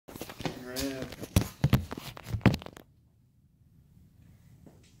crap.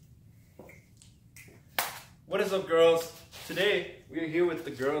 What is up, girls? Today we are here with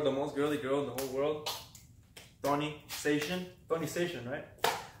the girl, the most girly girl in the whole world, Tony Station. Tony Station, right?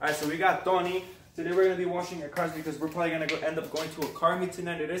 Alright, so we got Tony. Today we're gonna be washing our cars because we're probably gonna end up going to a car meet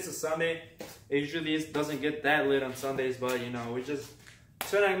tonight. It is a Sunday. It usually doesn't get that lit on Sundays, but you know, we just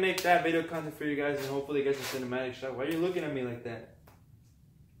trying to make that video content for you guys and hopefully get a cinematic shot. Why are you looking at me like that?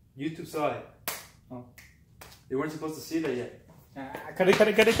 YouTube saw it. Oh, they weren't supposed to see that yet. Cut it.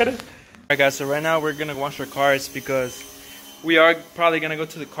 Alright guys, so right now we're gonna wash our cars because we are probably gonna go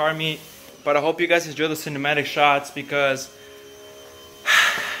to the car meet. But I hope you guys enjoy the cinematic shots because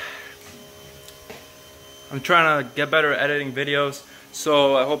I'm trying to get better at editing videos.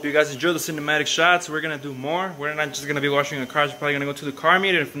 So I hope you guys enjoy the cinematic shots. We're gonna do more. We're not just gonna be washing our cars. We're probably gonna go to the car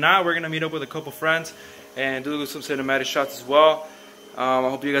meet. And if not, we're gonna meet up with a couple friends and do some cinematic shots as well. I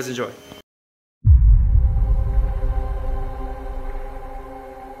hope you guys enjoy.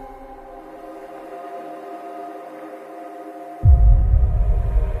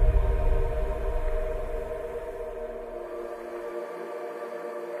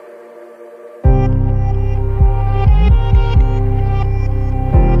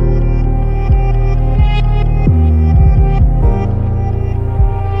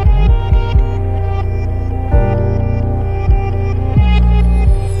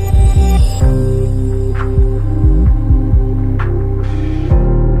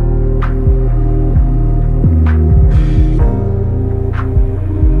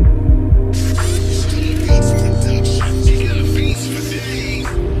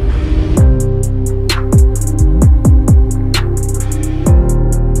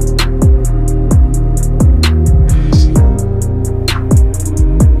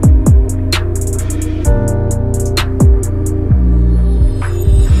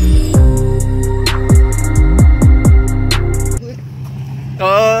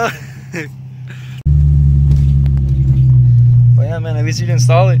 Well, yeah, man, at least you didn't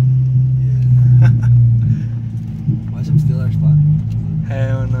install it. Yeah. Watch him steal our spot.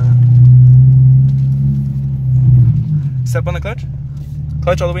 Hell no. Step on the clutch?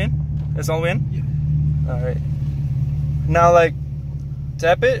 Clutch all the way in? It's all the way in? Yeah. Alright. Now, like,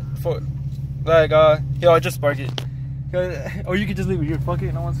 tap it for, like, here, I'll just spark it. Or you could just leave it here. Fuck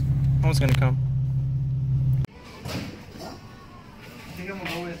it, no one's gonna come.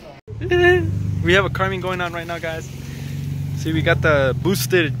 We have a car meet going on right now, guys. See, we got the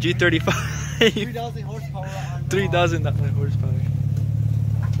boosted G35. 3,000 horsepower on 3,000 horsepower.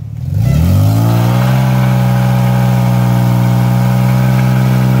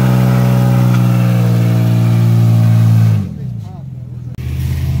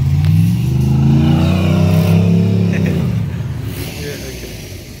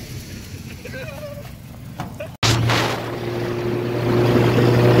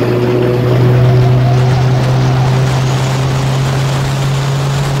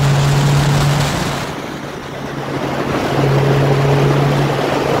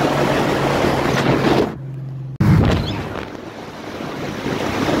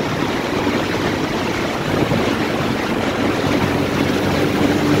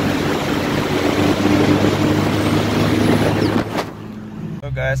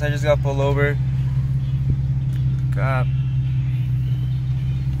 Guys, I just got pulled over. God.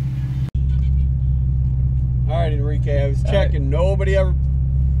 Alright, Enrique, I was checking. Nobody ever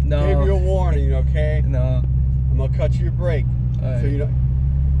gave you a warning, okay? No. I'm gonna cut you a break. So you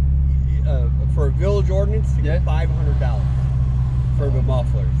know, for a village ordinance, you get $500 for the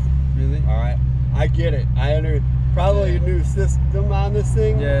mufflers. Really? Alright, I get it. I probably a new system on this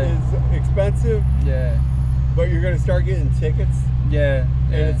thing is expensive. Yeah. But you're gonna start getting tickets. Yeah.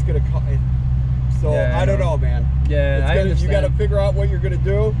 And it's gonna cost. So I don't know, man. Yeah, I understand. You gotta figure out what you're gonna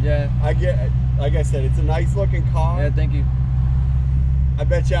do. Yeah. I get it. Like I said, it's a nice looking car. Yeah, thank you. I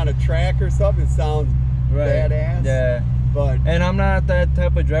bet you on a track or something, it sounds badass. Yeah. And I'm not that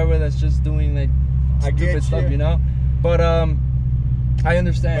type of driver that's just doing like stupid stuff, you know. But I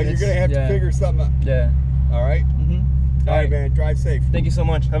understand. But you're gonna have to figure something out. Yeah. All right. All right, man. Drive safe. Thank you so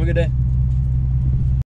much. Have a good day.